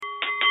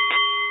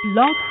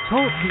Blog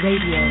Talk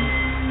Radio.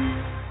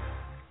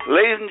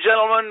 Ladies and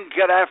gentlemen,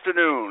 good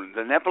afternoon.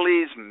 The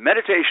Nepalese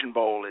meditation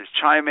bowl is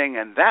chiming,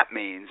 and that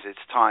means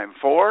it's time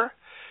for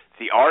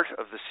The Art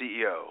of the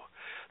CEO.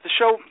 The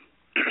show,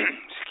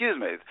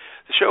 the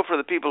show for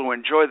the people who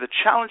enjoy the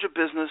challenge of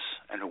business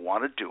and who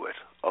want to do it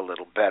a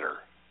little better.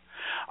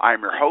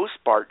 I'm your host,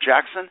 Bart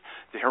Jackson,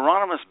 the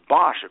Hieronymus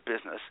Bosch of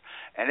business,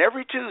 and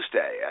every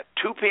Tuesday at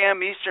 2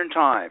 p.m. Eastern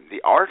Time,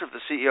 The Art of the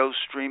CEO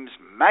streams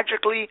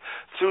magically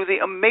through the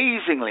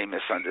amazingly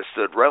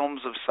misunderstood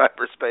realms of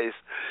cyberspace,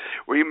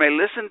 where you may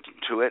listen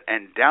to it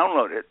and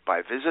download it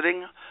by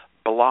visiting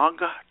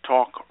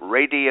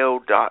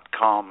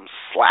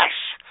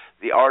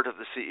blogtalkradio.com/The Art of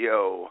the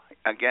CEO.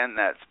 Again,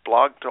 that's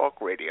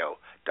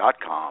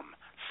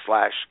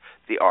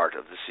blogtalkradio.com/The Art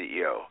of the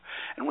CEO.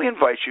 And we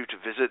invite you to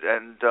visit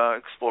and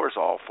explore us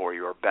all for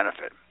your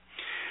benefit.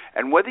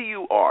 And whether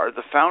you are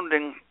the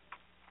founding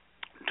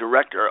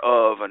director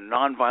of a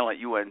nonviolent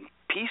UN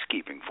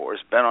peacekeeping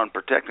force bent on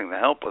protecting the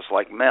helpless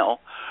like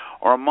Mel,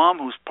 or a mom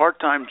whose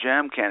part-time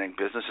jam canning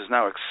business has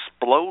now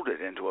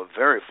exploded into a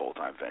very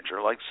full-time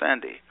venture like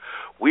Sandy,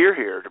 we're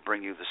here to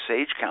bring you the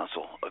sage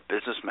counsel of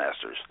business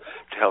masters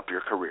to help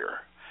your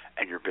career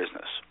and your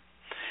business.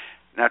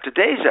 Now,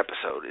 today's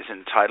episode is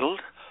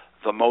entitled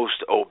The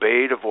Most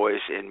Obeyed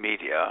Voice in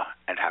Media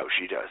and How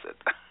She Does It.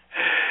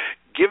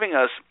 Giving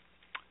us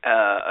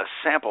a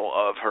sample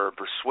of her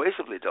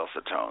persuasively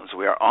dulcet tones,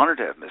 we are honored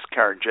to have Miss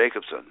Karen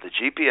Jacobsen, the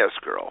GPS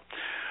girl,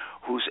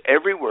 whose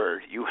every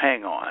word you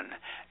hang on,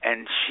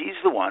 and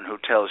she's the one who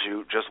tells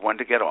you just when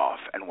to get off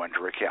and when to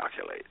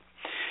recalculate.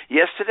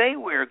 Yes, today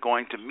we're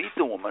going to meet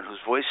the woman whose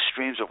voice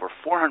streams over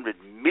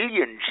 400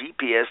 million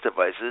GPS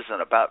devices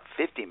and about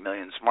 50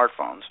 million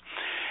smartphones,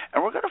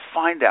 and we're going to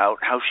find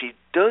out how she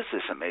does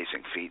this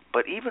amazing feat,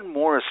 but even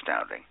more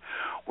astounding,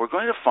 we're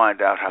going to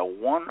find out how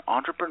one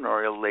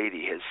entrepreneurial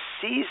lady has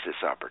seized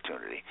this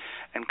opportunity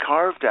and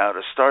carved out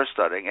a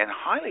star-studding and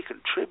highly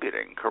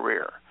contributing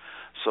career.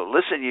 So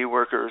listen, you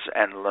workers,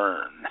 and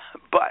learn.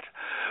 But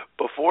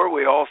before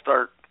we all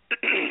start,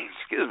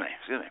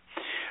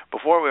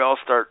 before we all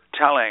start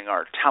tallying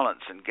our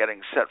talents and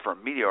getting set for a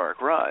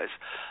meteoric rise,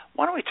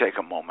 why don't we take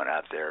a moment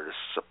out there to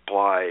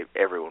supply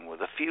everyone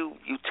with a few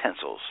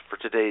utensils for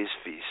today's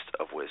Feast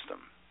of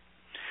Wisdom.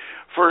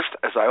 First,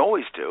 as I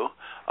always do,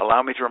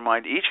 allow me to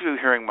remind each of you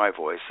hearing my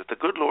voice that the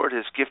good Lord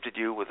has gifted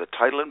you with the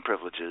title and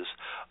privileges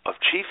of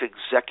Chief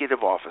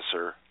Executive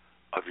Officer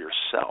of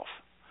yourself.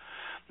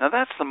 Now,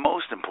 that's the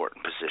most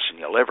important position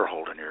you'll ever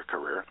hold in your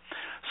career.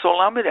 So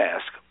allow me to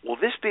ask, will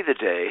this be the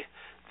day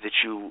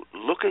that you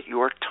look at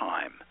your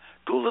time,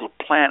 do a little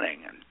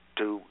planning, and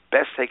to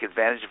best take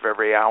advantage of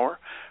every hour,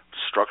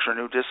 structure a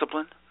new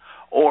discipline?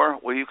 Or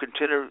will you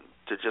continue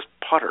to just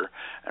putter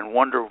and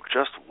wonder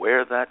just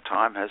where that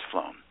time has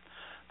flown?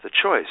 The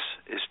choice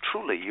is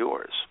truly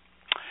yours.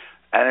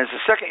 And as a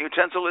second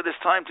utensil, it is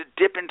time to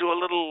dip into a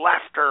little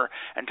laughter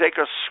and take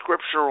a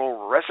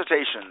scriptural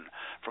recitation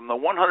from the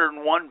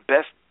 101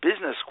 Best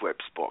Business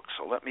Quips book.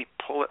 So let me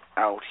pull it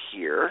out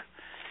here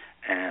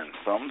and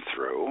thumb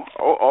through.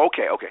 Oh,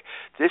 okay.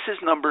 This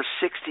is number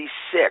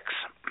 66.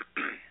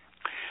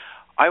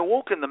 I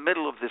woke in the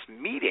middle of this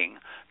meeting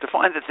to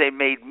find that they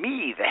made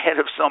me the head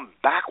of some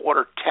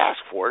backwater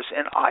task force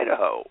in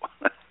Idaho.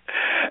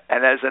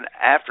 And as an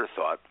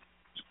afterthought,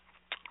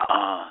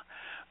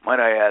 might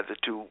I add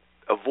that to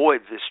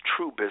avoid this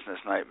true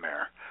business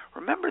nightmare,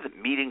 remember that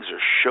meetings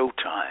are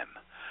showtime.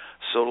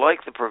 So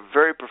like the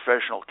very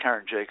professional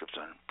Karen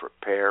Jacobsen,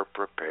 prepare.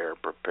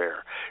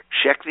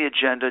 Check the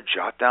agenda,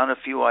 jot down a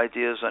few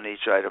ideas on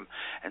each item,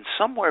 and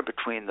somewhere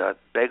between the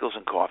bagels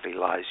and coffee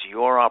lies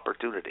your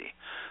opportunity.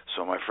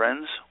 So, my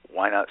friends,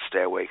 why not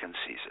stay awake and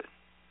seize it?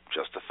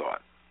 Just a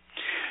thought.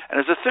 And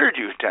as a third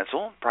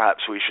utensil,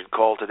 perhaps we should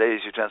call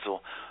today's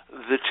utensil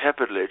the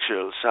tepidly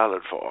chilled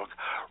salad fork.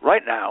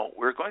 Right now,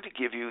 we're going to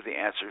give you the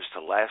answers to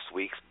last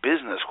week's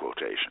business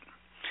quotation.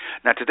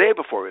 Now, today,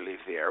 before we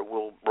leave the air,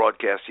 we'll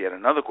broadcast yet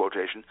another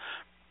quotation.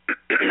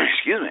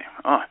 Excuse me.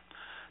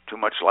 Too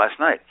much last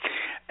night.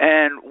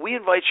 And we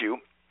invite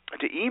you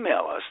to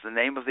email us the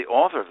name of the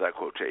author of that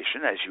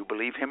quotation as you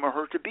believe him or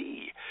her to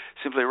be.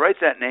 Simply write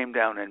that name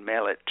down and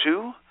mail it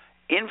to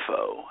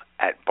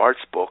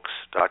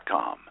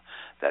info@bartsbooks.com.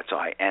 That's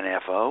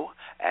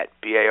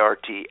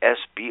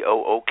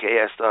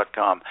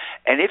info@bartsbooks.com.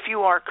 And if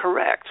you are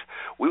correct,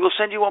 we will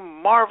send you a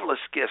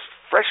marvelous gift,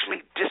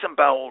 freshly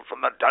disemboweled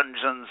from the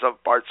dungeons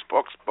of Bart's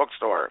Books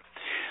bookstore.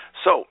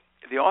 So,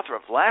 the author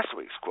of last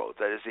week's quote,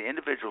 that is the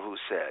individual who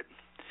said,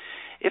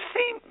 "If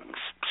things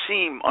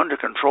seem under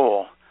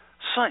control,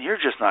 son, you're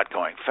just not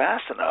going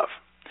fast enough."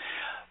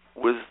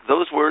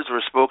 Those words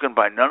were spoken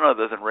by none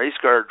other than race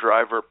car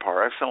driver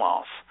par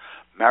excellence,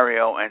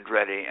 Mario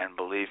Andretti, and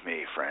believe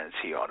me, friends,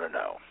 he ought to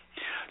know.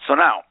 So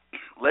now,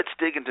 let's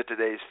dig into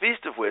today's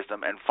Feast of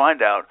Wisdom and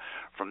find out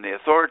from the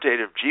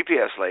authoritative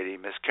GPS lady,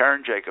 Miss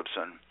Karen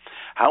Jacobsen,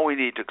 how we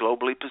need to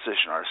globally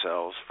position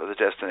ourselves for the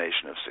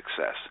destination of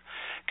success.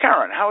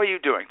 Karen, how are you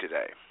doing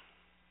today?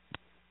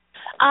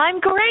 I'm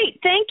great,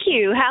 thank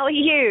you. How are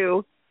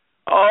you?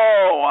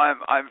 Oh,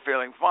 I'm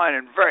feeling fine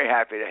and very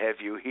happy to have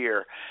you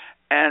here.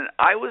 And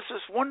I was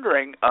just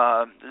wondering,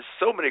 there's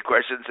so many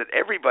questions that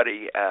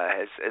everybody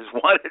has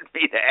wanted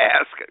me to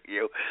ask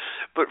you.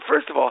 But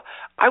first of all,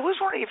 I was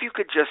wondering if you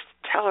could just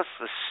tell us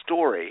the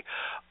story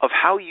of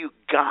how you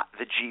got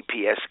the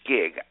GPS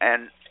gig.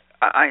 And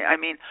I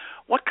mean,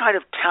 what kind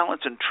of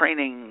talents and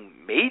training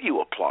made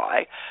you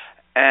apply?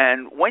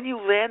 And when you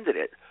landed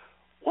it,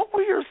 what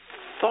were your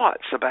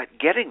thoughts about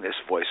getting this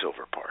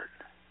voiceover part?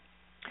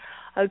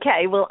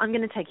 Okay, well, I'm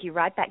going to take you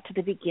right back to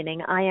the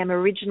beginning. I am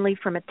originally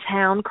from a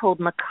town called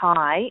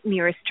Mackay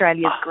near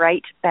Australia's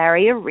Great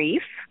Barrier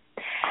Reef.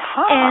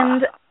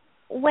 And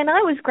when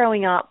I was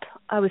growing up,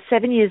 I was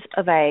 7 years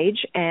of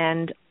age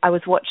and I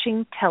was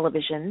watching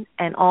television,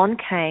 and on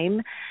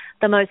came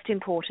the most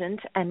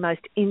important and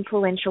most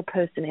influential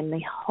person in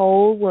the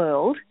whole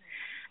world.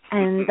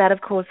 And that,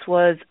 of course,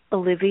 was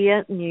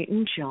Olivia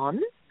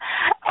Newton-John.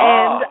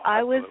 And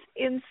I was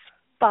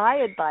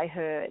inspired by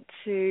her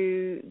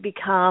to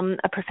become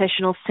a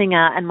professional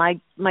singer, and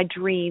my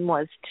dream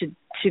was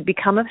to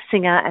become a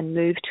singer and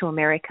move to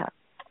America.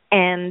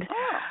 And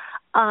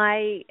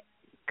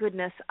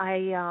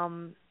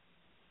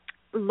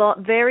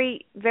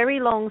very, very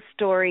long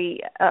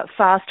story,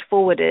 fast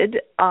forwarded,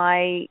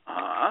 I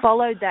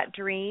followed that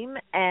dream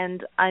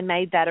and I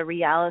made that a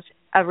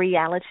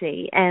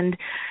reality. And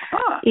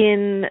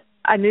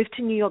I moved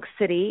to New York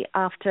City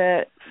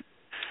after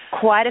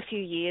quite a few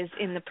years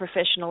in the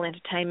professional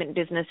entertainment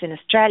business in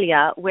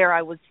Australia, where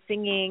I was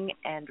singing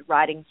and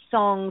writing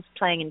songs,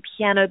 playing in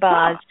piano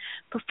bars,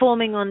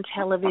 performing on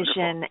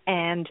television,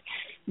 and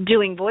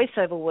doing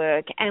voiceover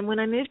work. And when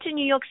I moved to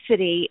New York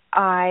City,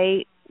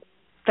 I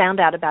found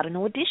out about an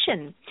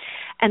audition,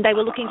 and they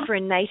were looking for a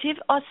native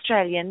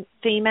Australian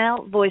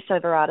female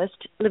voiceover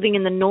artist living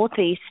in the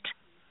northeast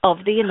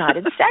of the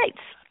United States.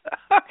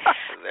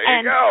 There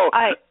you go.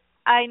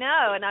 I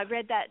know, and I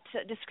read that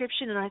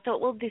description, and I thought,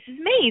 well, this is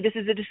me. This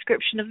is a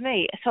description of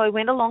me. So I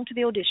went along to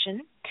the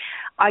audition.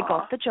 I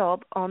got the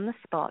job on the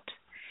spot.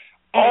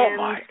 And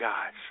oh, my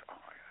gosh.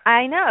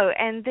 I know,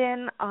 and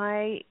then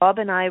I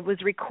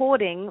was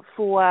recording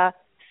for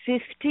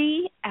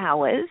 50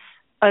 hours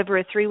over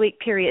a 3-week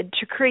period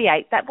to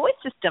create that voice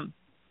system.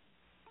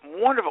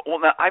 Wonderful.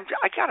 Well, now, I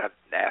got to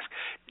ask,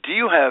 do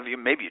you have,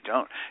 maybe you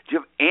don't, do you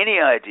have any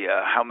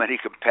idea how many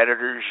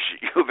competitors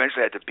you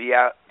eventually had to beat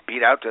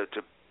out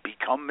to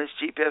become Miss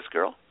GPS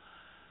Girl?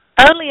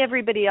 Only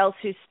everybody else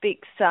who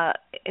speaks speaks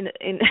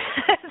English.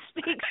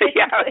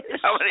 Yeah,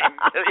 how many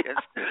millions?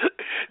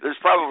 There's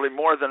probably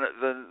more than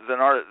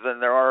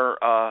there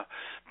are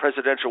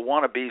presidential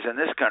wannabes in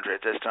this country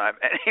at this time.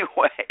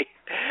 Anyway,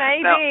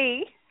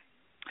 maybe.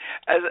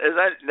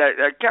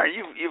 Now, Karen,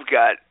 you've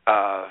got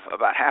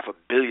about 500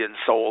 million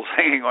souls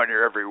hanging on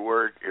your every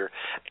word here.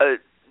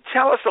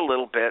 Tell us a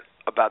little bit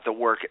about the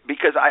work,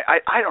 because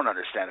I don't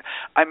understand it.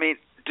 I mean,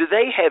 do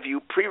they have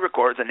you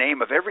pre-record the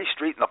name of every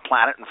street in the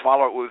planet and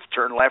follow it with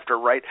turn left or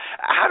right?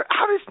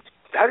 How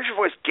does your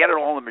voice get it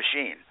all in the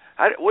machine?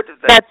 What does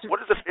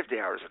the 50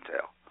 hours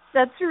entail?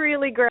 That's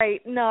really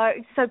great. No,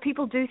 so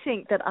people do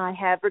think that I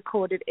have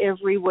recorded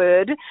every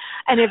word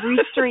and every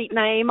street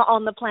name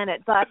on the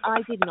planet, but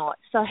I did not.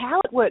 So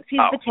how it works,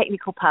 here's the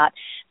technical part.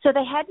 So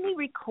they had me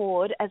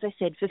record, as I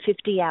said, for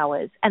 50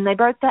 hours, and they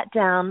broke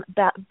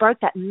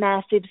that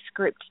massive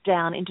script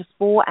down into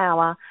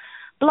 4-hour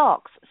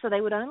blocks. So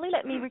they would only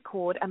let me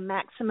record a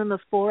maximum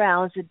of 4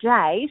 hours a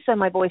day, so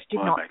my voice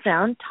did not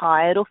sound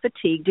tired or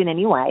fatigued in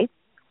any way.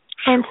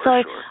 And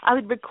so I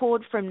would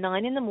record from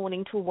 9 in the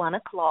morning till 1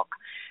 o'clock,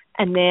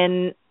 and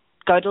then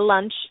go to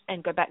lunch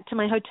and go back to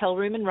my hotel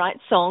room and write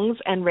songs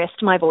and rest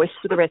my voice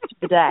for the rest of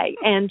the day.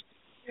 And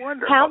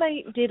how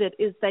they did it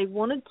is they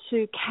wanted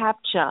to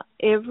capture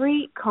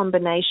every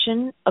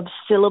combination of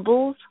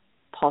syllables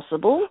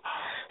possible,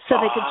 so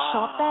they could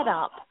chop that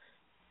up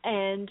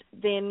and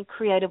then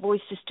create a voice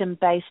system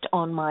based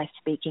on my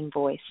speaking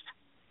voice.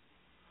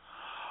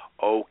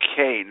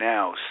 Okay,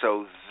 now,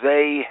 so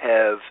they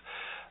have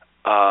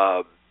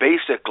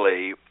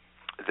basically,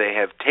 they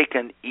have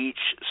taken each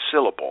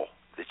syllable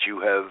that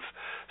you have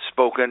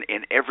spoken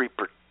in every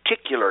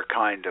particular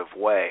kind of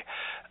way.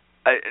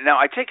 Now,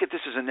 I take it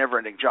this is a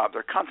never-ending job.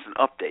 There are constant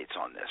updates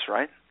on this,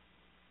 right?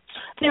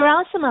 There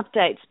are some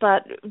updates,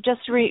 but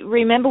just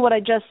remember what I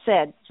just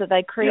said. So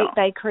they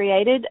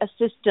created a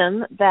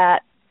system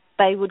that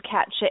they would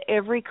capture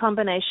every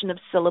combination of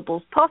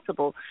syllables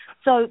possible.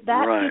 So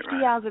that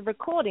 50 hours of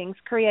recordings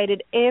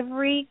created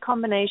every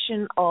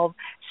combination of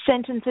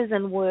sentences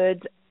and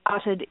words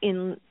uttered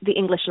in the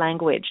English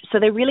language. So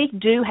they really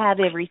do have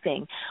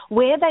everything.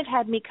 Where they've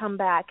had me come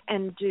back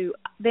and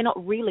they're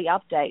not really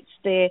updates,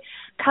 they're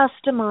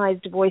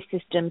customized voice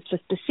systems for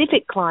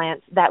specific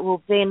clients that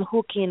will then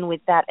hook in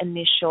with that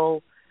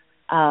initial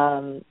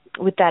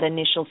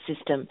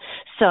system.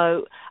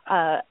 So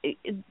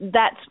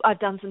I've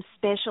done some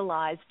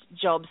specialized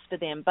jobs for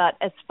them, but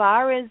as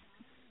far as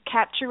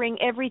capturing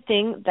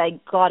everything,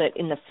 they got it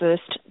in the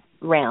first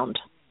round.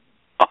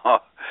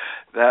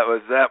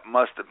 That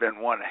must have been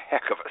one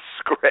heck of a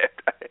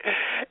script.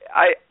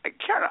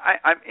 Karen,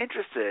 I'm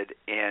interested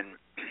in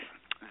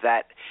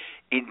that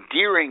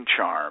endearing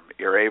charm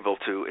you're able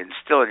to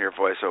instill in your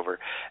voiceover.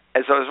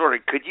 As I was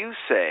wondering, could you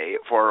say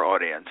for our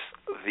audience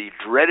the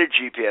dreaded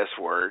GPS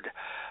word,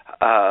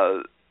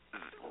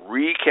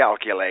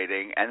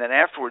 recalculating, and then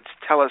afterwards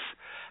tell us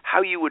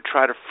how you would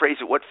try to phrase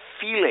it, what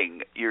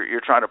feeling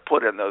you're trying to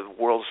put in the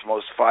world's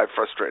most 5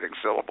 frustrating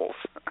syllables?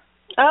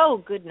 Oh,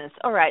 goodness.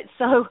 All right.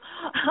 So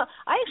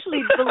I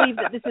actually believe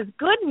that this is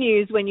good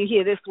news when you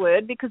hear this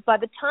word, because by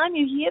the time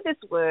you hear this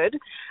word,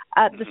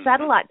 the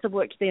satellites have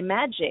worked their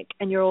magic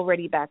and you're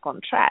already back on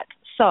track.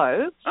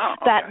 So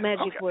that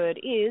magic word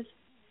is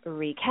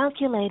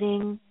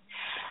recalculating.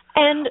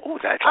 And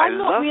I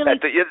love really...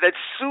 that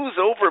soothes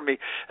over me.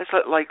 It's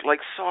like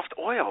soft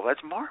oil.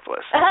 That's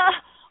marvelous.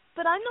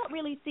 But I'm not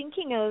really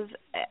thinking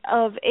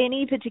of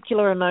any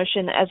particular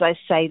emotion as I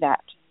say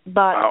that.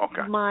 But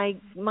my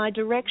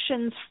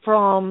directions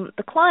from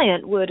the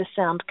client were to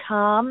sound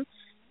calm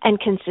and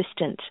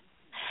consistent.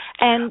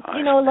 And,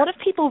 a lot of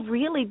people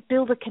really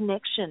build a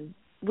connection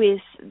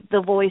with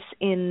the voice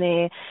in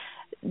their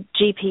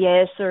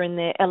GPS or in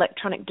their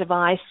electronic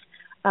device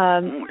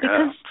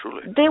because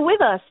they're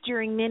with us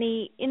during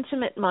many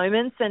intimate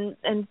moments and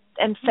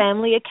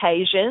family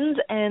occasions.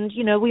 And,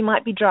 we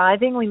might be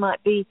driving, we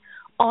might be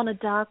on a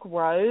dark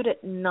road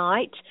at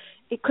night.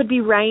 It could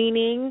be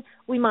raining.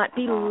 We might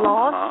be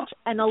lost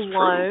and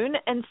alone.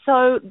 And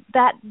so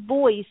that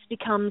voice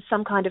becomes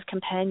some kind of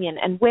companion.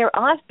 And where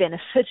I've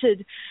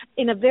benefited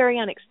in a very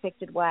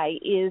unexpected way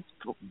is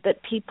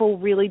that people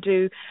really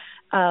do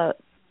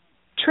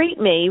treat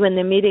me when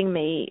they're meeting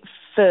me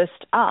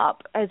first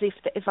up as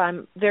if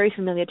I'm very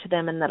familiar to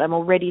them and that I'm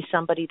already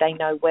somebody they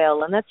know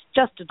well. And that's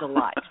just a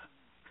delight.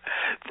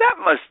 That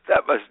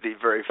must be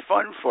very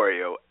fun for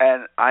you.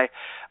 And I've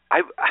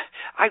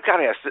got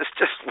to ask this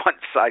just one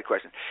side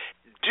question.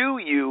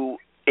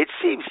 It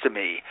seems to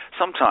me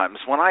sometimes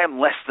when I am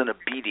less than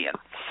obedient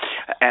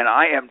and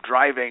I am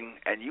driving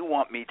and you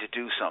want me to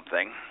do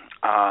something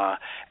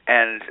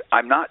and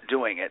I'm not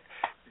doing it,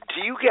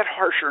 do you get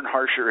harsher and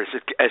harsher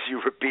as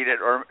you repeat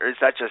it, or is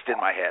that just in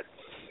my head?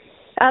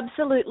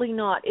 Absolutely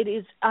not. It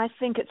is. I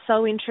think it's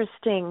so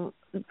interesting.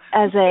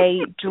 As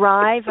a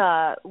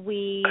driver,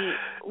 we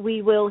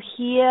will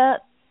hear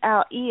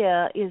our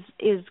ear is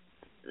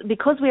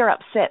because we are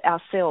upset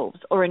ourselves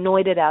or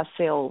annoyed at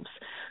ourselves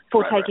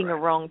for taking a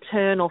wrong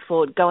turn or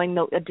for going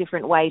a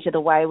different way to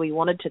the way we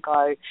wanted to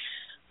go,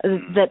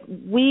 that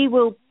we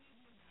will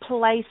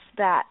place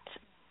that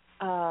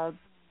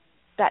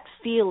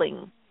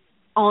feeling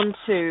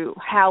onto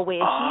how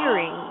we're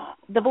hearing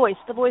the voice.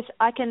 The voice,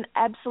 I can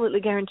absolutely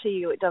guarantee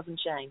you it doesn't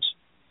change.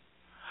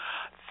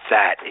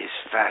 That is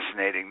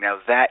fascinating. Now,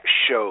 that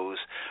shows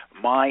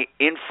my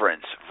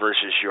inference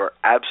versus your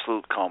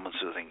absolute calm and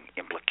soothing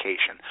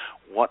implication.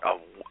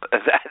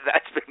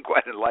 That's been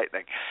quite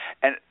enlightening.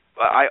 And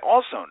I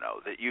also know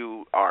that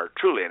you are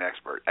truly an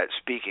expert at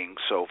speaking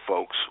so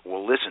folks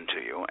will listen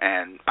to you.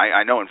 And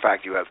I know, in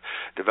fact, you have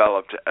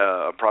developed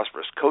a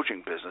prosperous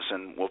coaching business,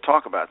 and we'll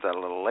talk about that a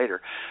little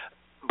later.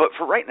 But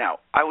for right now,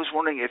 I was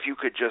wondering if you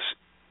could just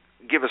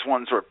give us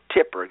one sort of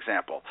tip or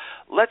example.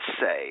 Let's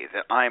say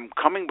that I'm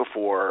coming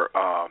before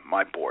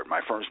my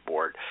firm's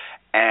board,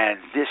 and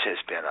this has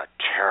been a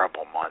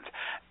terrible month,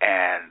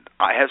 and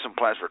I have some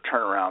plans for a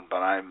turnaround,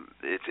 but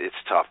it's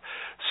tough.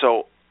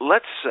 So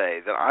let's say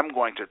that I'm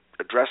going to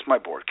address my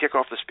board, kick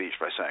off the speech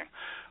by saying,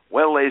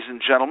 well, ladies and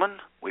gentlemen,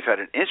 we've had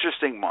an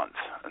interesting month,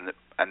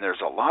 and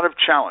there's a lot of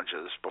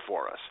challenges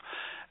before us.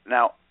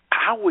 Now,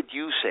 how would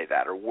you say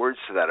that, or words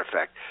to that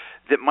effect,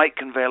 that might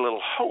convey a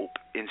little hope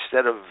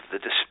instead of the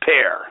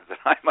despair that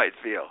I might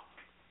feel?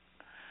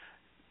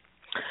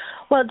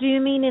 Well, do you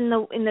mean in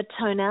the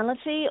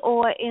tonality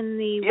or in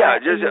the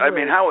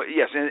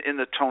in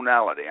the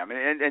tonality. I mean,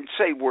 and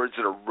say words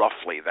that are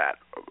roughly that.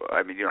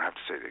 I mean, you don't have to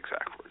say the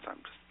exact words.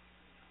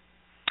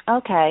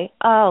 Okay.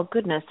 Oh,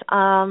 goodness.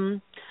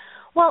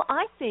 Well,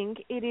 I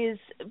think it is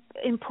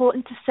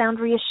important to sound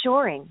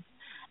reassuring.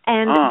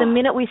 And the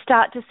minute we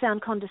start to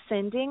sound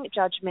condescending,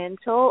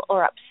 judgmental,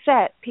 or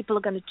upset, people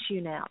are going to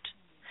tune out.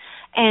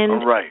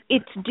 And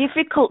it's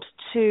difficult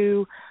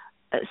to,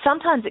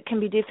 sometimes it can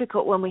be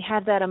difficult when we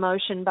have that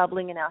emotion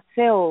bubbling in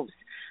ourselves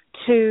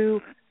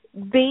to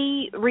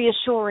be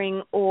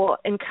reassuring or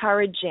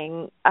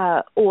encouraging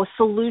or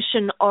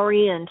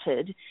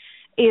solution-oriented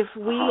if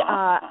we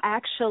are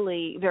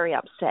actually very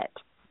upset.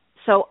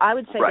 So I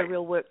would say the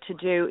real work to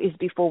do is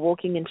before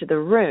walking into the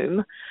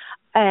room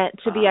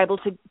to be able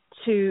to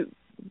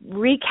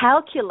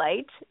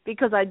recalculate,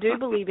 because I do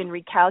believe in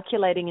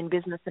recalculating in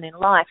business and in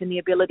life, and the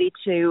ability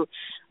to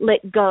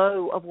let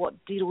go of what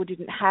did or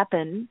didn't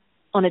happen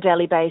on a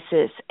daily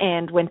basis,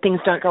 and when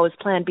things don't go as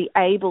planned, be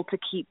able to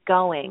keep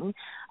going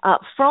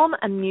from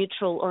a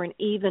neutral or an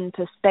even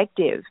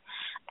perspective.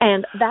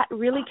 And that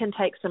really can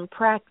take some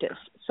practice.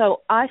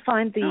 So I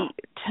find the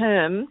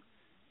term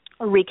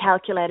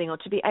recalculating, or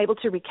to be able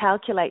to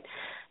recalculate,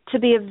 to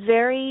be a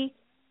very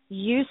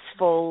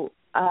useful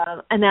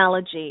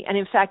analogy. And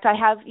in fact, I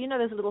have,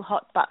 those little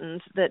hot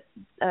buttons that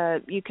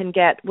you can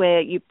get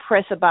where you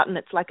press a button.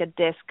 It's like a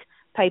desk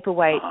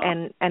paperweight,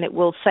 and it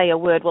will say a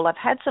word. Well, I've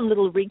had some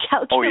little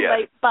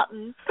recalculate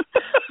buttons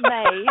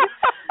made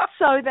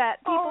so that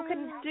people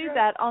can do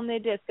that on their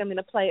desk. I'm going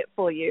to play it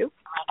for you.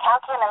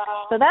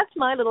 Recalculating. So that's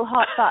my little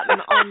hot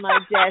button on my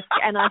desk,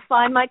 and I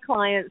find my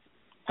clients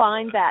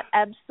find that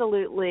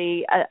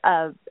absolutely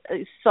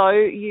so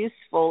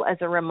useful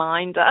as a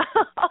reminder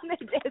on their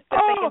desk that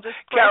they can just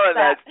press Karen,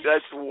 that.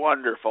 that's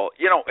wonderful.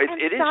 It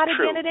is start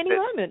true. Again at any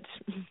moment.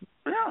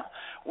 Yeah.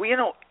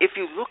 Well, if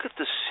you look at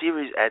the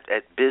series at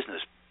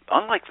business,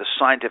 unlike the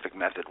scientific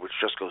method, which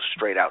just goes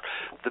straight out,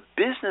 the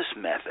business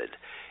method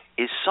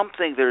is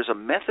something. There's a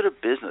method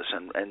of business,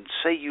 and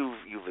say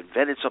you've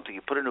invented something,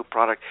 you put a new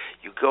product,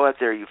 you go out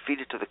there, you feed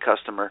it to the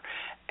customer,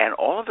 and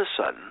all of a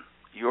sudden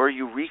your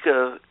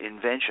eureka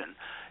invention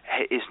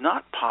is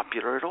not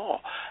popular at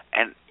all,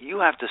 and you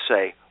have to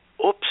say,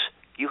 "Oops!"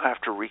 You have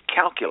to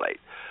recalculate.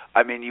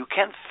 I mean, you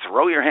can't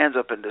throw your hands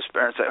up in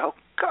despair and say, "Oh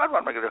God,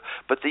 what am I going to do?"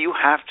 But you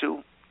have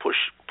to push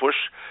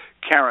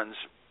Karen's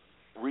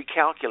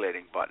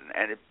recalculating button,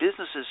 and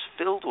business is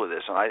filled with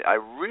this. And I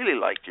really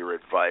liked your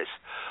advice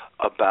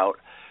about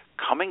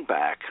coming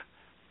back,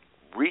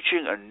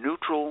 reaching a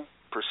neutral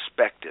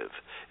perspective.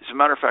 As a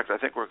matter of fact, I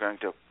think we're going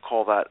to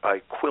call that a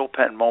quill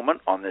pen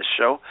moment on this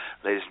show.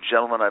 Ladies and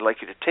gentlemen, I'd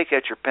like you to take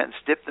out your pens,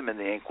 dip them in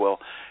the inkwell.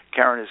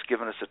 Karen has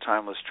given us a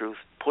timeless truth.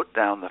 Put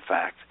down the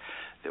fact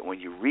that when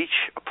you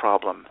reach a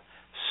problem,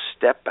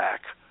 step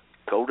back,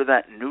 go to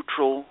that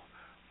neutral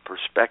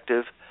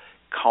perspective,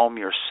 calm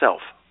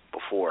yourself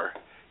before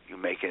you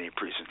make any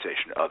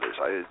presentation to others.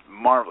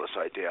 Marvelous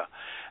idea.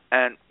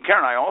 And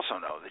Karen, I also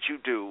know that you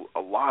do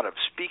a lot of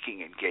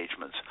speaking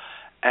engagements.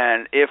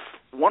 And if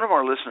one of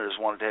our listeners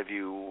wanted to have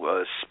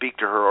you speak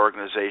to her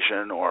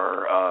organization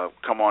or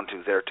come on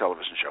to their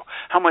television show,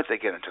 how might they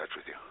get in touch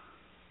with you?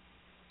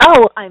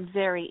 Oh, I'm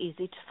very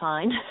easy to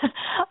find.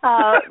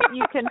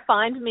 You can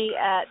find me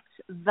at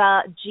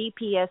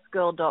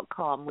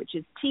thegpsgirl.com, which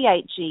is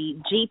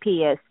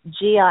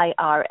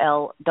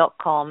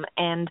thegpsgirl.com,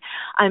 and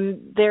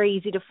I'm very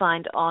easy to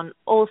find on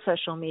all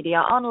social media,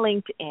 on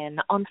LinkedIn,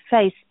 on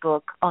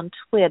Facebook, on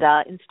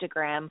Twitter,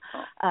 Instagram,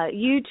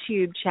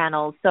 YouTube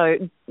channels.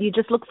 So you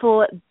just look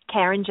for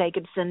Karen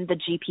Jacobsen, the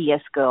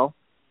GPS Girl.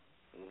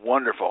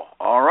 Wonderful.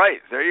 All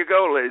right, there you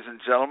go, ladies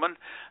and gentlemen.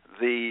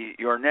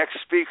 Your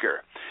next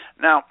speaker.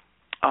 Now,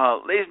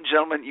 ladies and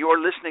gentlemen, you are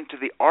listening to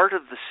the Art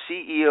of the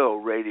CEO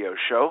radio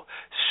show,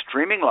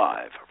 streaming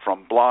live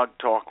from Blog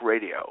Talk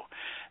Radio.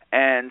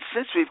 And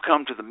since we've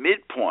come to the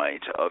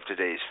midpoint of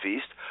today's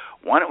feast,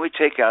 why don't we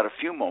take out a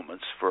few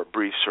moments for a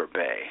brief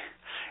sorbet?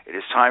 It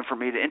is time for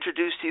me to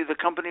introduce to you the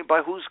company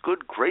by whose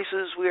good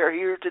graces we are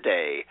here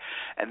today.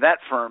 And that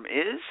firm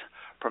is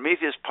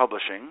Prometheus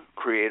Publishing,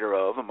 creator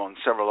of, among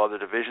several other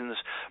divisions,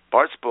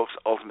 Bart's Books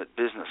Ultimate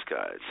Business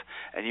Guides.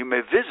 And you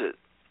may visit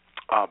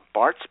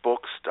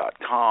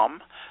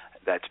bartsbooks.com,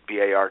 that's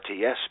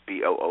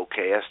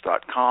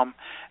BARTSBOOKS.com,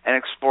 and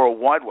explore a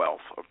wide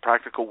wealth of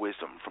practical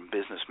wisdom from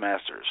business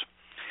masters.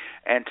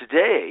 And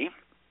today,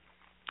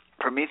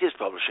 Prometheus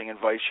Publishing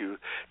invites you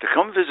to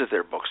come visit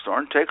their bookstore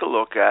and take a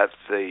look at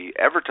the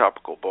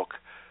ever-topical book,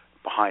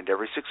 Behind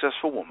Every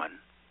Successful Woman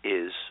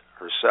is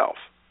Herself.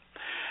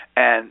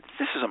 And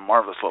this is a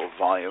marvelous little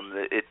volume.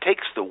 It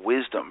takes the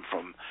wisdom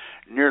from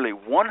nearly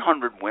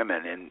 100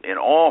 women in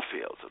all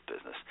fields of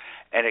business,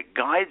 and it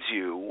guides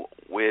you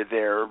with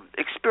their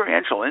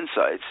experiential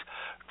insights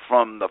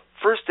from the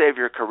first day of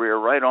your career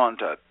right on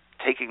to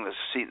taking the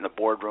seat in the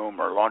boardroom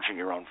or launching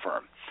your own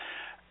firm.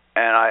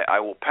 And I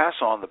will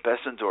pass on the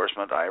best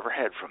endorsement I ever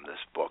had from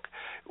this book.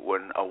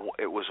 When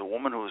it was a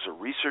woman who was a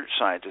research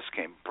scientist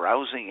came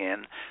browsing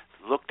in,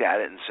 looked at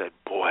it and said,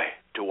 "Boy,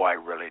 do I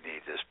really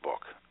need this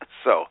book."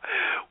 So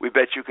we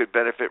bet you could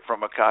benefit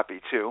from a copy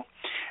too.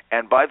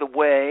 And by the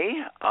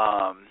way,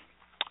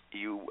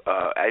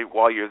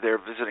 while you're there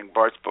visiting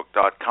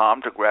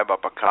bartsbook.com to grab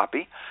up a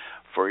copy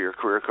for your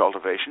career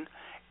cultivation,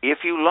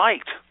 if you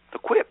liked the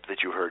quip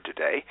that you heard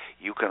today,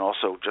 you can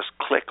also just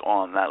click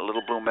on that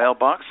little blue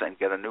mailbox and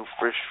get a new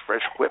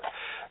fresh quip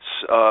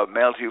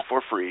mailed to you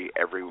for free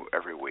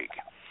every week.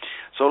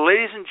 So,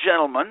 ladies and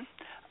gentlemen,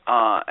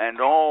 and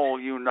all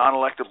you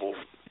non-electable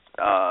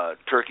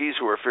turkeys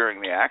who are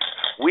fearing the axe,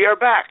 we are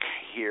back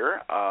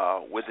here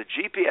with the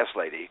GPS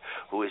lady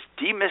who is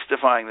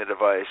demystifying the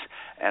device,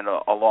 and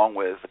along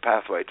with the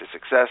pathway to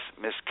success,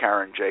 Miss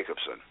Karen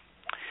Jacobsen.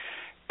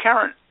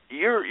 Karen,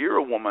 you're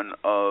a woman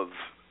of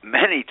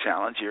many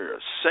talents. You're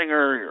a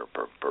singer, you're a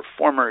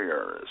performer,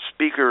 you're a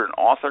speaker, an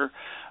author.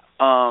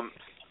 I'm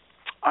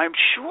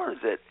sure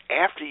that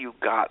after you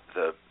got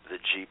the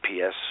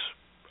GPS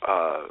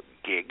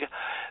gig,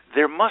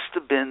 there must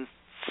have been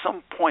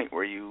some point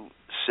where you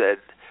said,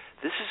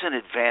 this is an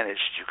advantage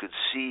you could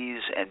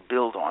seize and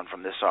build on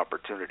from this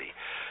opportunity.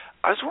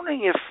 I was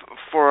wondering if,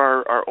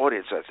 for our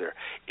audience out there,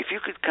 if you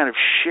could kind of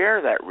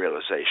share that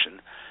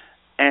realization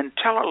and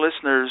tell our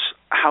listeners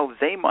how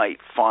they might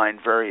find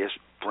various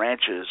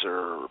branches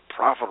or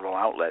profitable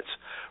outlets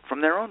from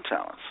their own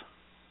talents.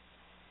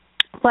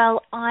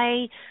 Well,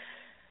 I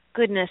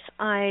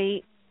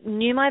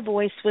knew my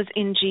voice was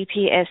in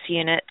GPS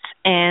units,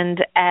 and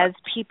as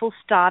people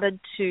started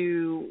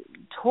to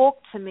talk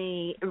to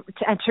me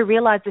and to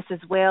realize this as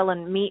well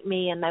and meet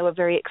me, and they were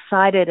very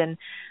excited and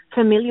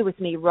familiar with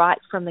me right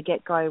from the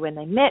get-go when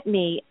they met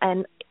me,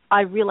 and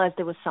I realized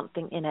there was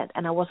something in it,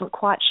 and I wasn't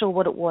quite sure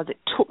what it was. It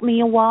took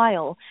me a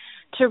while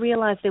to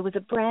realize there was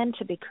a brand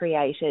to be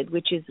created,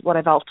 which is what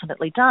I've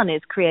ultimately done,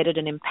 is created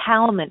an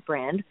empowerment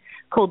brand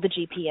called the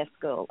GPS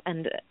Girl.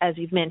 And as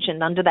you've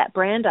mentioned, under that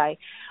brand, I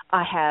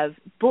have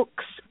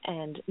books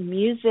and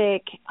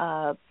music,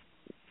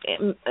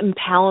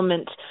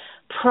 empowerment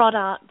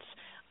products.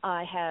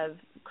 I have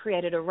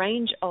created a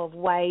range of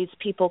ways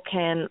people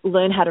can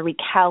learn how to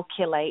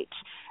recalculate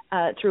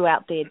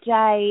throughout their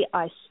day.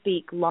 I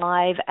speak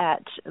live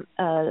at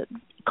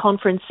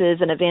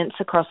conferences and events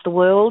across the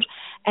world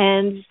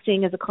and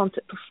sing as a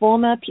concert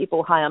performer.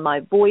 People hire my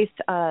voice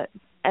for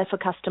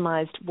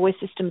customized voice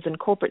systems and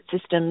corporate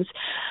systems.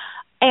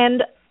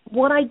 And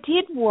what I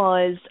did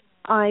was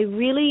I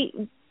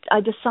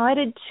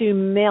decided to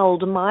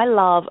meld my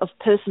love of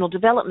personal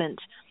development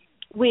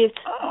with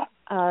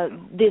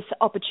this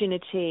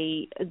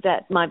opportunity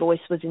that my voice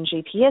was in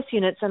GPS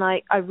units, and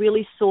I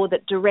really saw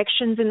that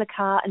directions in the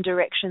car and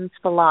directions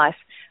for life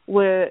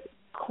were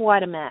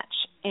quite a match.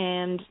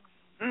 And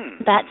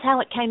that's how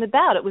it came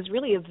about. It was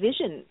really a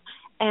vision.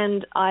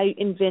 And I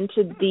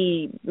invented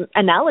the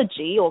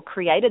analogy, or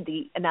created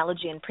the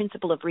analogy and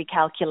principle of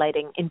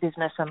recalculating in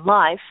business and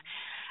life,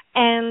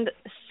 and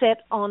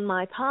set on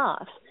my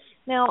path.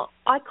 Now,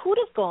 I could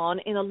have gone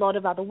in a lot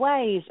of other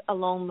ways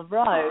along the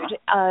road.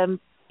 I'm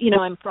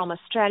from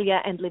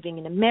Australia and living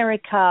in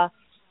America.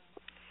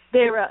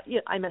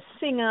 I'm a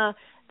singer.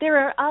 There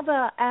are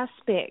other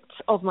aspects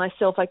of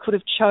myself I could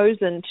have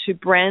chosen to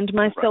brand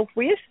myself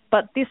with,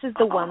 but this is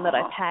the one that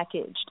I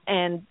packaged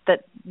and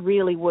that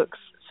really works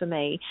for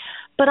me.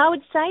 But I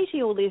would say to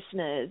your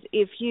listeners,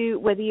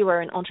 whether you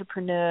are an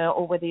entrepreneur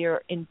or whether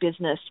you're in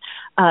business,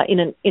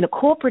 in a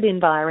corporate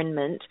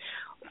environment,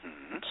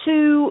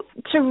 to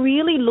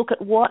really look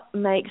at what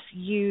makes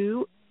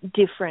you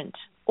different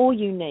or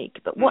unique,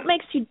 but what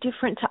makes you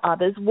different to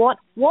others. What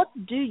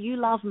do you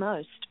love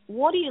most?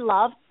 What do you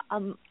love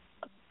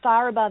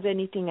far above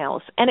anything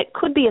else? And it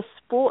could be a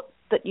sport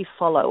that you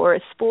follow or a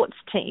sports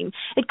team.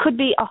 It could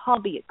be a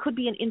hobby. It could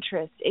be an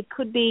interest. It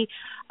could be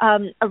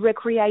a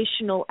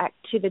recreational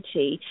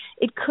activity.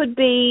 It could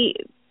be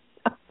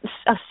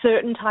a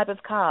certain type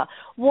of car.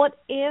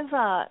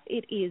 Whatever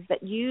it is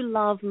that you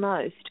love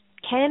most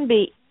can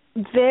be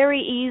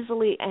very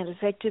easily and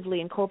effectively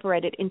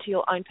incorporated into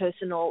your own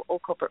personal or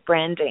corporate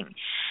branding.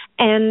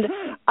 And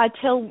I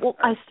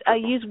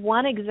use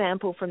one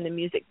example from the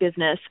music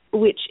business,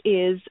 which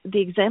is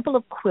the example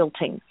of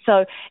quilting.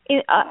 So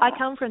I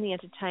come from the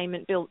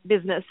entertainment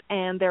business,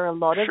 and there are a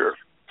lot of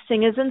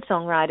singers and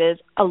songwriters,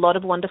 a lot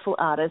of wonderful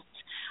artists,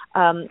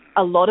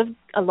 a lot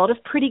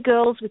of pretty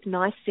girls with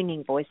nice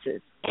singing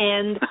voices.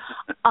 And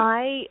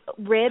I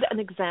read an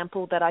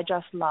example that I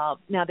just love.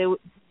 Now,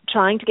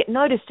 trying to get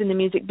noticed in the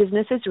music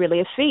business is really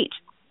a feat.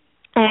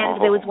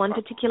 And there was one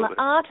particular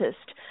artist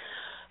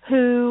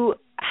who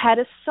had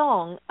a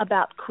song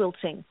about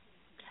quilting.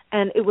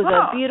 And it was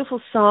a beautiful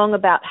song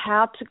about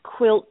how to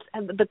quilt,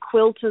 and the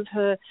quilt of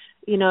her,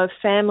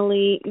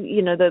 family,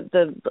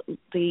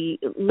 the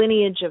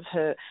lineage of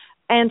her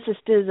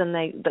ancestors, and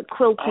the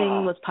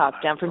quilting was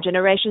passed down from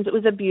generations. It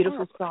was a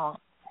beautiful song.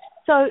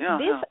 So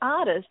this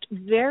artist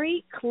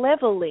very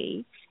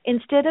cleverly,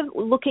 instead of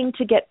looking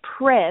to get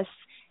press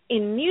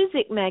in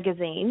music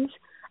magazines,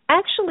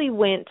 actually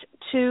went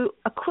to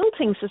a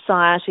quilting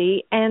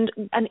society and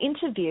an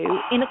interview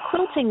in a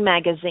quilting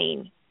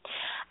magazine.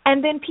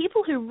 And then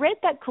people who read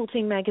that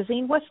quilting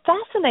magazine were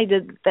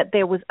fascinated that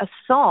there was a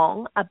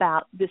song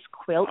about this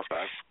quilt,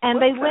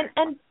 and they went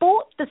and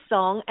bought the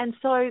song. And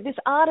so this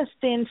artist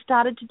then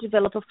started to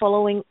develop a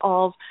following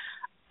of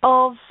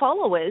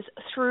followers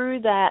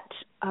through that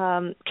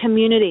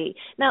community.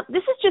 Now,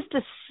 this is just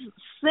a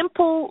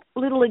simple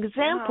little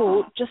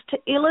example just to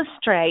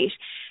illustrate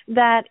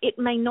that it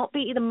may not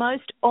be the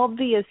most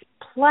obvious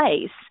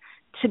place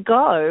to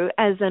go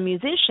as a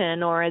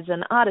musician or as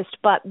an artist,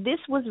 but this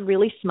was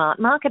really smart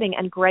marketing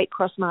and great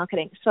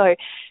cross-marketing. So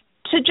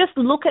to just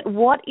look at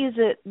what is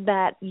it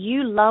that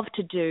you love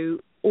to do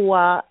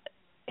or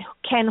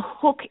can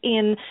hook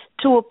in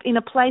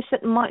a place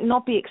that might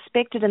not be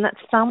expected, and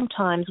that's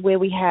sometimes where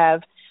we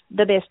have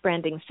the best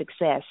branding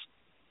success.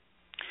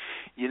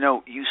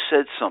 You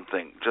said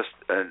something just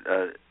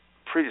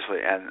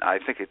previously, and I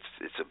think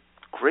it's a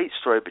great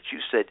story, but you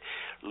said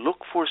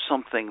look for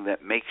something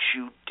that makes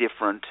you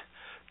different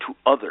to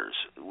others.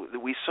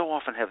 We so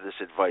often have this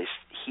advice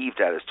heaved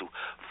at us to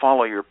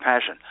follow your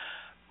passion.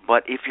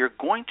 But if you're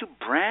going to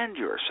brand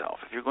yourself,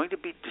 if you're going to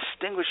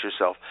distinguish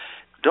yourself,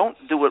 don't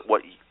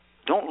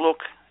look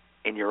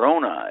in your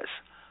own eyes.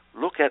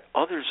 Look at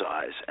others'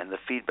 eyes and the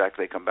feedback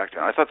they come back to.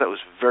 And I thought that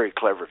was very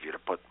clever of you to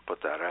put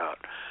that out.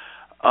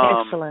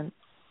 Excellent.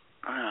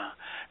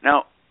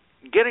 Now,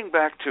 getting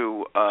back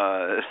to,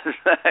 I've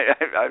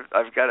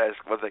got to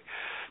ask one thing.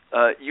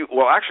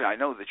 Actually, I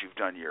know that you've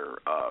done your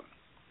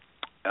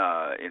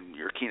in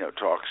your keynote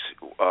talks.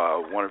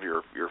 One of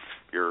your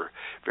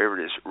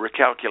favorite is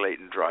recalculate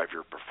and drive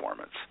your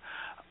performance.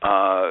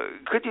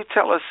 Could you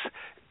tell us,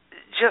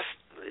 just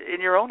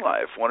in your own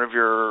life, one of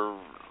your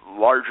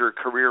larger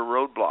career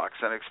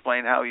roadblocks, and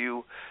explain how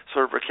you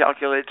sort of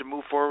recalculate to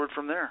move forward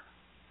from there?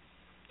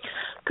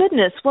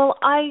 Goodness, well,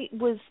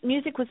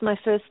 music was my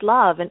first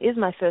love and is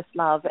my first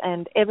love,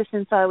 and ever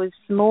since I was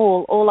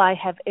small, all I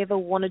have ever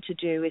wanted to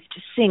do is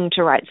to sing,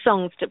 to write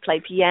songs, to play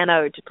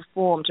piano, to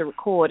perform, to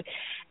record,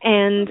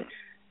 and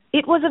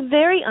it was a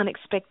very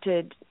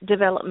unexpected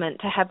development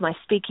to have my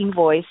speaking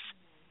voice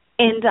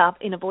end up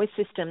in a voice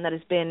system that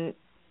has been,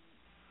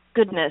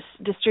 goodness,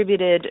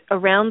 distributed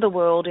around the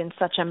world in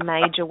such a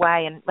major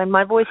way. And when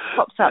my voice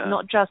pops up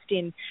not just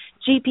in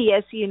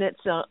GPS units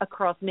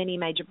across many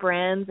major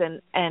brands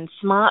and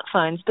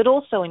smartphones, but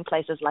also in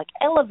places like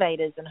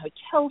elevators and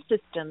hotel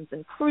systems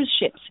and cruise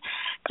ships.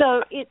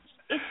 So it's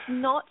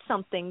not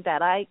something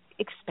that I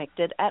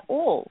expected at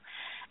all.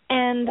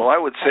 And well, I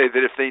would say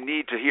that if they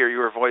need to hear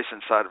your voice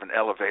inside of an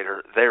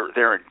elevator,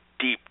 they're in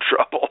deep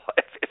trouble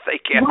if they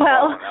can't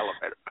follow an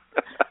elevator.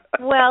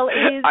 Well,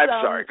 it is. I'm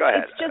sorry. Go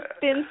ahead. It's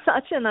just been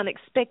such an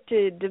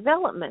unexpected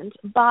development,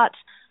 but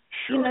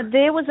sure.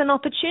 There was an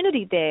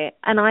opportunity there,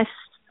 and I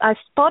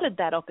spotted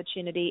that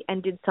opportunity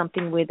and did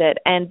something with it.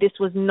 And this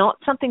was not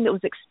something that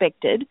was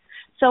expected.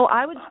 So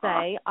I would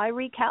say I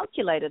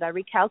recalculated.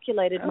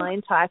 My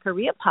entire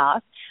career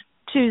path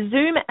to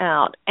zoom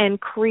out and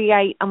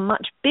create a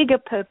much bigger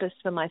purpose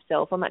for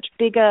myself, a much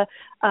bigger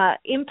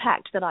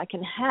impact that I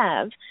can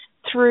have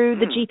through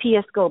the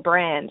GPS Girl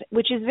brand,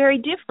 which is very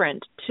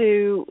different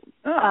to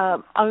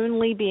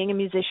only being a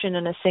musician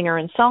and a singer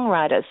and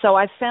songwriter. So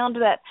I found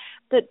that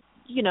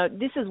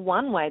this is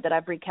one way that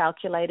I've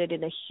recalculated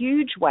in a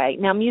huge way.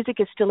 Now, music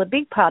is still a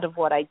big part of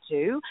what I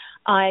do.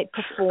 I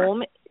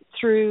perform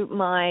through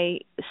my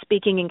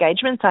speaking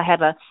engagements. I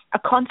have a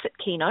concert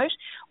keynote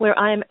where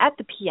I am at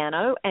the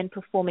piano and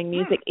performing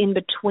music in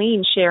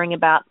between, sharing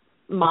about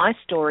my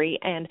story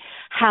and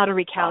how to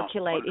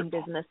recalculate in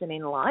business and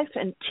in life,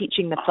 and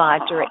teaching the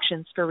 5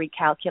 directions for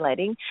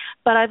recalculating.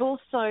 But I've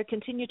also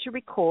continued to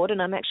record,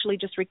 and I'm actually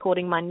just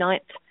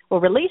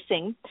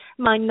releasing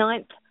my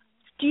 9th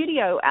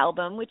studio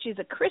album, which is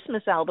a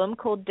Christmas album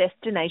called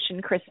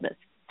Destination Christmas.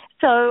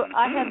 So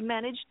I have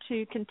managed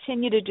to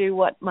continue to do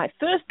what my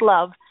first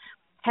love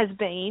has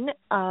been,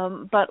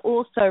 but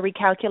also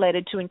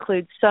recalculated to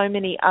include so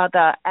many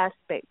other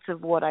aspects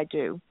of what I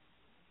do.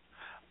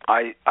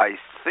 I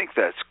think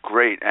that's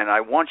great, and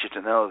I want you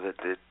to know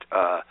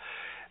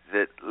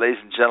that, ladies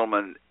and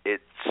gentlemen,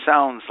 it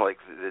sounds like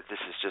that this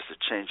is just a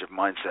change of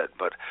mindset,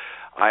 but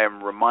I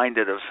am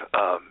reminded of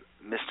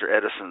Mr.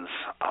 Edison's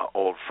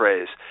old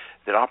phrase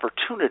that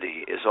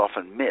opportunity is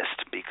often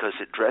missed because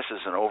it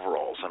dresses in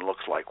overalls and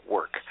looks like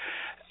work.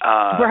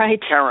 Right.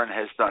 Karen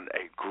has done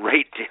a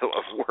great deal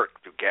of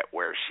work to get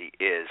where she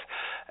is,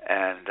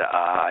 and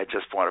I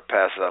just want to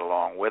pass that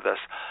along with us.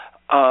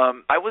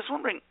 I was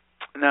wondering,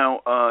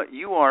 now,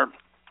 you are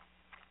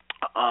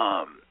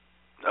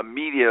a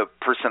media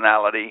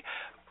personality,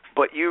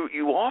 but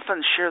you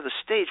often share the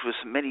stage with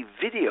many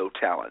video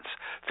talents,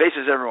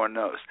 faces everyone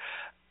knows,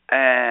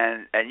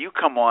 and you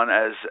come on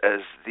as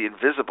the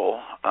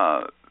invisible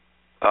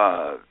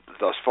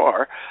thus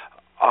far,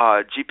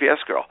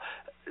 GPS Girl.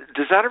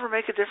 Does that ever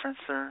make a difference,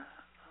 or?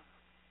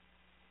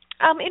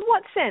 In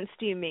what sense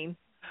do you mean?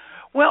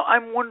 Well,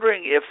 I'm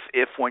wondering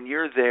if when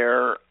you're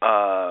there,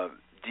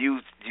 do you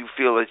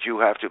feel that you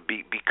have to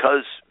be,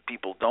 because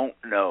people don't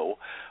know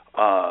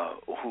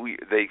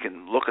they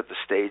can look at the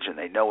stage and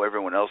they know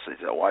everyone else. They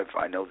say,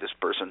 I know this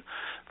person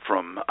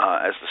from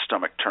As the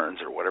Stomach Turns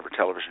or whatever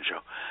television show,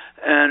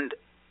 and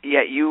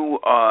yet you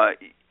are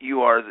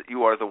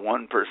the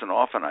one person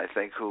often, I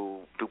think,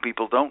 who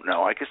people don't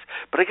know. I guess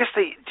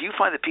do you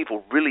find that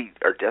people really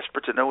are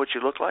desperate to know what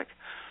you look like?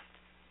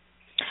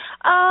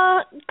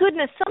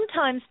 Goodness,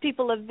 sometimes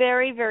people are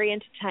very, very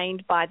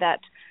entertained by that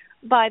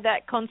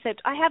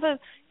concept. I have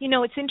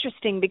it's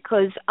interesting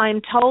because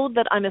I'm told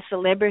that I'm a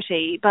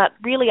celebrity, but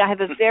really I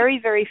have a very,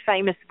 very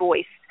famous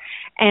voice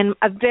and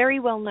a very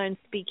well-known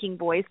speaking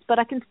voice, but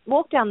I can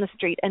walk down the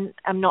street and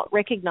I'm not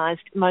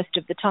recognized most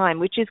of the time,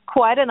 which is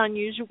quite an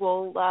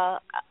unusual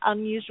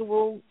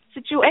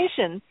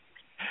situation.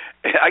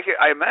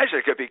 I imagine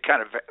it could be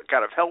kind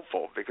of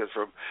helpful, because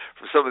from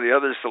some of the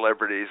other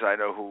celebrities I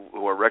know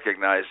who are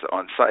recognized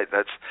on site,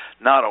 that's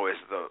not always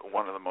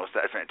one of the most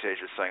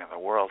advantageous things in the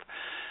world.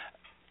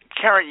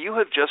 Karen, you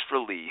have just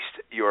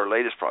released your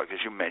latest product, as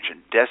you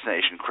mentioned,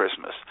 Destination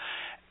Christmas.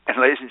 And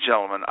ladies and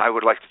gentlemen, I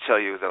would like to tell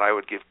you that I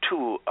would give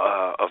 2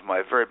 of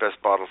my very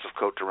best bottles of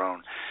Côte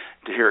d'Aron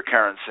to hear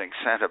Karen sing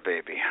Santa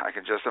Baby. I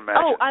can just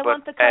imagine. Oh, I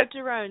want the Côte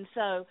d'Aron,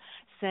 so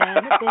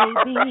Santa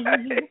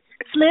Baby,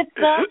 slip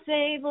the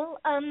sable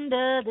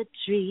under the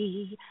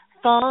tree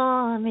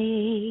for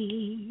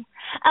me.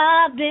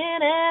 I've been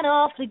an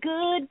awfully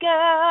good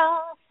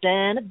girl,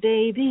 Santa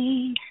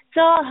Baby,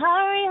 so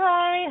hurry,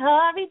 hurry,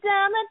 hurry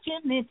down the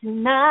chimney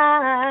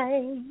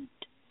tonight.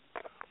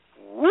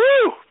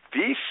 Woo!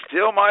 Be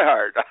Still My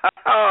Heart.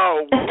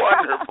 Oh,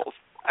 wonderful.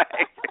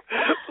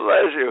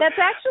 Bless you. That's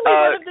actually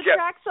one of the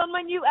tracks on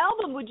my new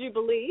album, would you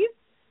believe?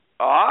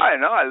 Oh, I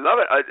know. I love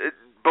it.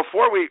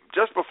 Before we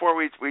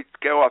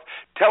go off,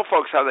 tell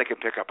folks how they can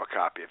pick up a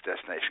copy of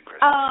Destination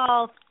Christmas.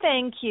 Oh,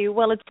 thank you.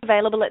 Well, it's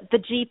available at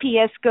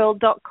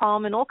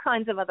thegpsgirl.com and all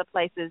kinds of other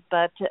places,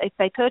 but if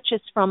they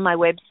purchase from my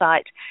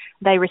website,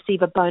 they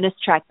receive a bonus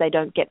track they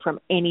don't get from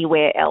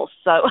anywhere else.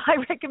 So I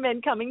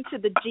recommend coming to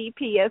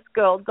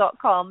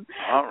thegpsgirl.com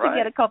to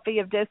get a copy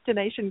of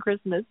Destination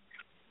Christmas.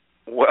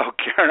 Well,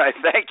 Karen, I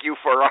thank you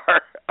for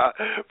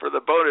for the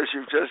bonus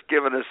you've just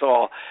given us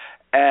all.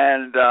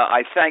 And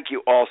I thank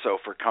you also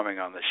for coming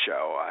on the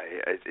show.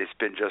 It's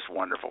been just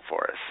wonderful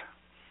for us.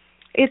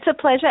 It's a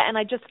pleasure, and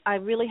I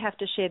really have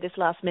to share this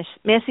last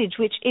message,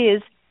 which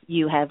is,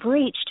 you have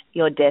reached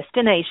your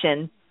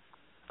destination.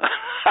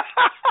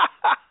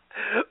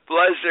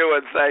 Bless you,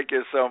 and thank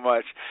you so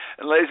much.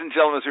 And ladies and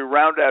gentlemen, as we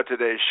round out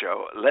today's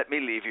show, let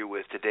me leave you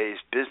with today's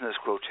business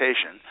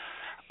quotation.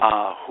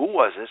 Who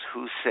was it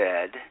who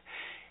said,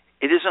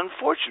 "It is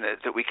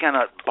unfortunate that we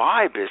cannot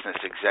buy business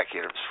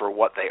executives for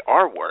what they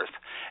are worth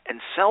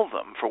and sell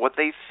them for what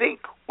they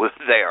think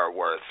they are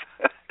worth."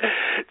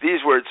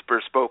 These words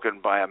were spoken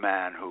by a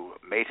man who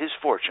made his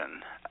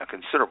fortune, a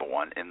considerable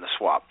one, in the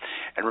swap.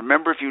 And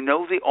remember, if you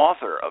know the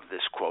author of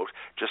this quote,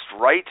 just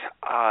write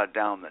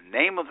down the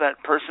name of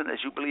that person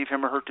as you believe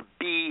him or her to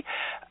be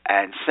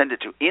and send it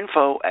to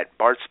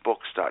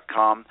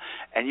info@bartsbooks.com.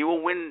 And you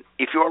will win,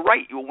 if you are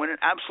right, you will win an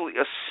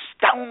absolutely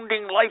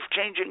astounding,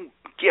 life-changing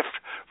gift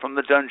from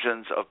the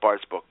dungeons of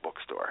Bart's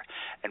Bookstore.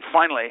 And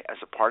finally,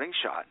 as a parting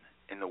shot,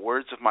 in the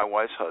words of my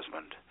wife's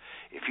husband,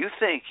 if you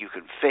think you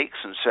can fake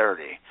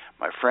sincerity,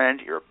 my friend,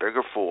 you're a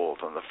bigger fool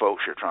than the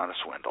folks you're trying to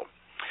swindle.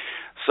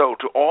 So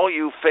to all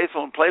you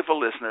faithful and playful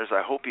listeners,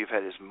 I hope you've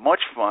had as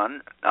much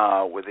fun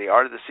with the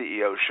Art of the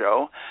CEO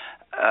show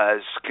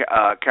as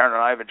Karen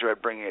and I have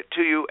enjoyed bringing it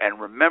to you. And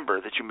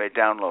remember that you may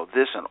download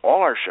this and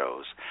all our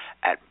shows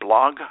at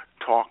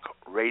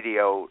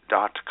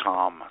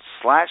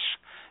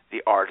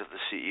blogtalkradio.com/The Art of the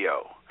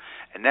CEO.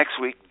 And next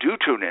week, do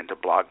tune in to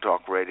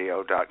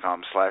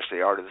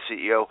blogtalkradio.com/The Art of the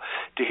CEO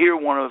to hear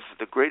one of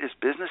the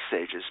greatest business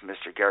sages,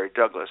 Mr. Gary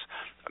Douglas,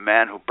 a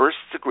man who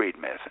bursts the greed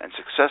myth and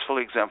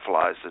successfully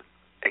exemplifies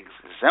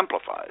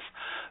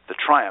the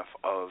triumph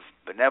of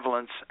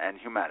benevolence and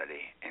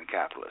humanity in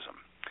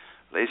capitalism.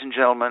 Ladies and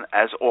gentlemen,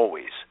 as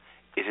always,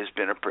 it has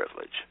been a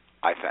privilege.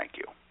 I thank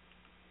you.